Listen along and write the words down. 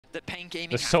that Pain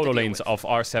Gaming The solo lanes of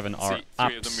R7 are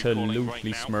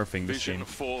absolutely smurfing this game.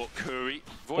 Oh,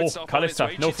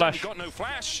 Kalista, no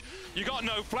flash. You got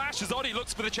no flash as Oddie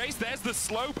looks for the chase. There's the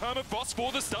slow permafrost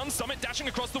for the stun. Summit dashing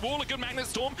across the wall. A good magnet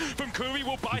storm from Kuri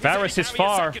will buy. Varus is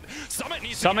far.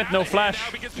 Summit no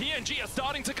flash. Because PNG are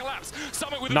starting to collapse.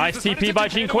 Nice TP by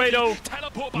Caedrel.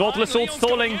 Nautilus ult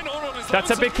stalling. That's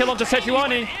a big kill onto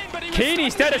Sejuani.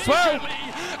 Keeney's dead as well.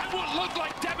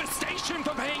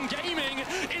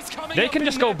 They can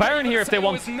just go Baron here if they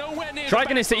want.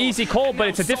 Dragon is the easy call, but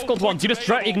it's a difficult one. You just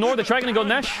ignore the Dragon and go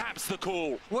Nash.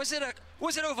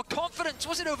 Was it overconfidence?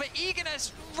 Was it over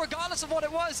eagerness? Regardless of what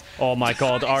it was. Oh my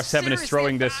God, R7 is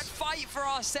throwing this. Fight for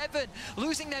R7,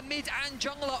 losing their mid and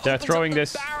jungler. They're throwing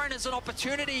this. Baron as an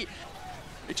opportunity.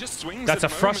 That's a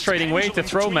frustrating way to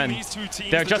throw, man.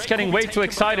 They're just getting way too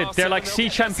excited. They're like C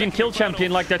champion, kill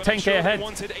champion, like they're 10k ahead.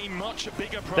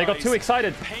 They got too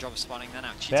excited.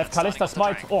 They have Kalista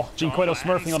smite. Oh, Jinquedo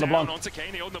smurfing on the Blanc.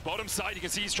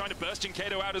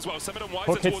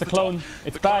 Hook hits the clone.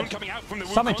 It's bad.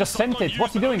 Summit just sent it.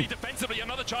 What's he doing?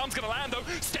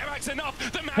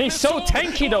 He's so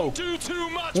tanky though.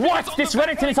 What? This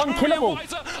Renekton is unkillable.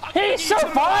 He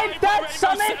survived that,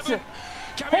 Summit!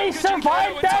 He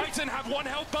survived that! Titan have one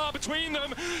health bar between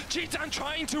them. Cheetan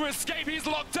trying to escape. He's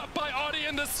locked up by Oddie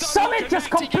and the Summit just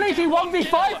completely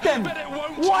 1v5 them.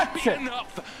 What?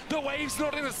 The wave's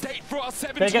not in a state for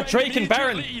R7. They get Drake and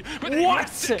Baron.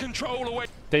 What?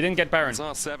 They didn't get Baron.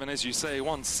 R7, as you say,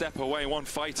 one step away, one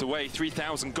fight away.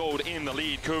 3,000 gold in the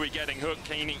lead. Kuri getting hooked.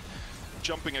 Kaney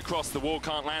jumping across the wall,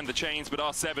 can't land the chains, but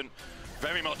R7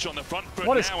 very much on the front foot.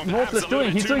 What is Nautilus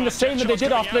doing? He's doing the same that they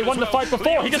did after they won the fight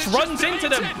before. He just runs into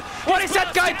them. What is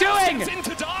that guy doing?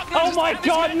 Oh my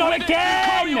God, not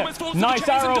again! Nice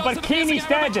arrow, but Keeney's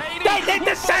dead. They did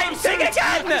the same thing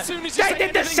again! They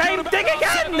did the same thing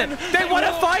again! They won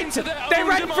a fight! They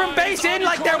ran from base in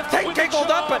like their tank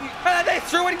giggled up, and then they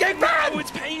threw it and gave Baron!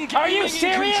 Are you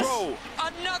serious?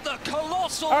 Another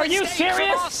colossal Are you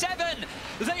serious? R7.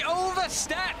 They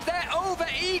overstepped, they're over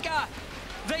eager.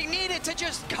 They needed to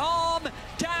just calm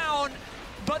down,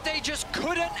 but they just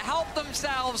couldn't help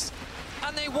themselves.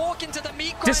 And they walk into the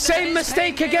meat grinder. The same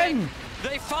mistake again.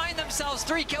 They find themselves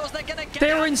 3 kills. They're gonna get.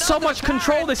 They're in so much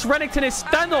control. This Renekton is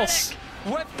Thanos.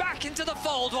 We're back into the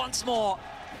fold once more.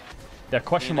 They're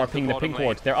question marking the pink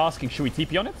ward. They're asking, should we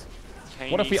TP on it?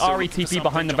 What if we RE TP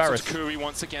behind the Varus?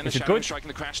 Is it good?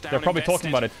 They're probably talking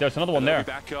about it. There's another one there.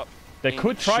 They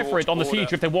could try for it on the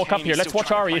siege if they walk up here. Let's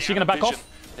watch Ari. Is she going to back off?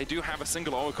 They do have a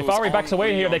single oracle. If Ari backs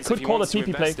away here, they could call a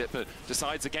TP play.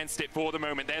 Decides against it for the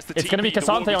moment. There's the it's going to be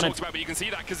Cassante on it.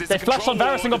 They flashed on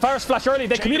Varus and got Varus flash early.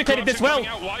 They communicated this well.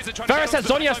 Varus has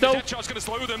Zhonya's though.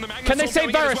 Can they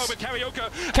save Varus?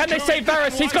 Can they save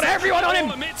Varus? He's got everyone on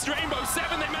him.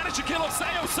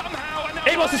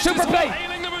 It was a super play.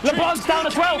 LeBlanc's down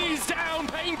as well.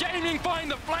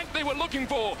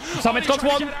 Summit's got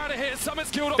one.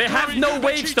 They have no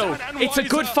waves though. It's a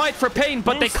good fight for Pain,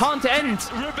 but they can't end.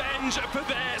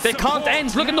 They can't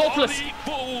end. Look at Nautilus.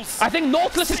 I think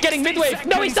Nautilus is getting mid-wave.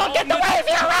 No, he's not getting the wave.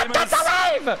 You're right, get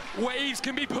the wave. Waves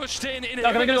can be pushed in.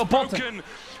 They're going to go bottom.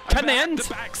 Can they end?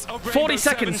 40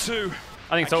 seconds.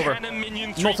 I think it's over.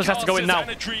 Nautilus has to go in now.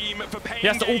 He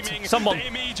has to ult someone.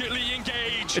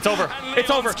 It's over. It's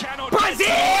over. Brazil!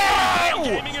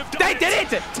 They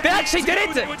did it! They actually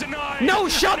did it! No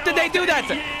shot did they do that!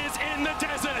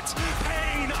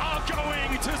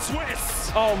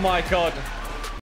 Oh my God.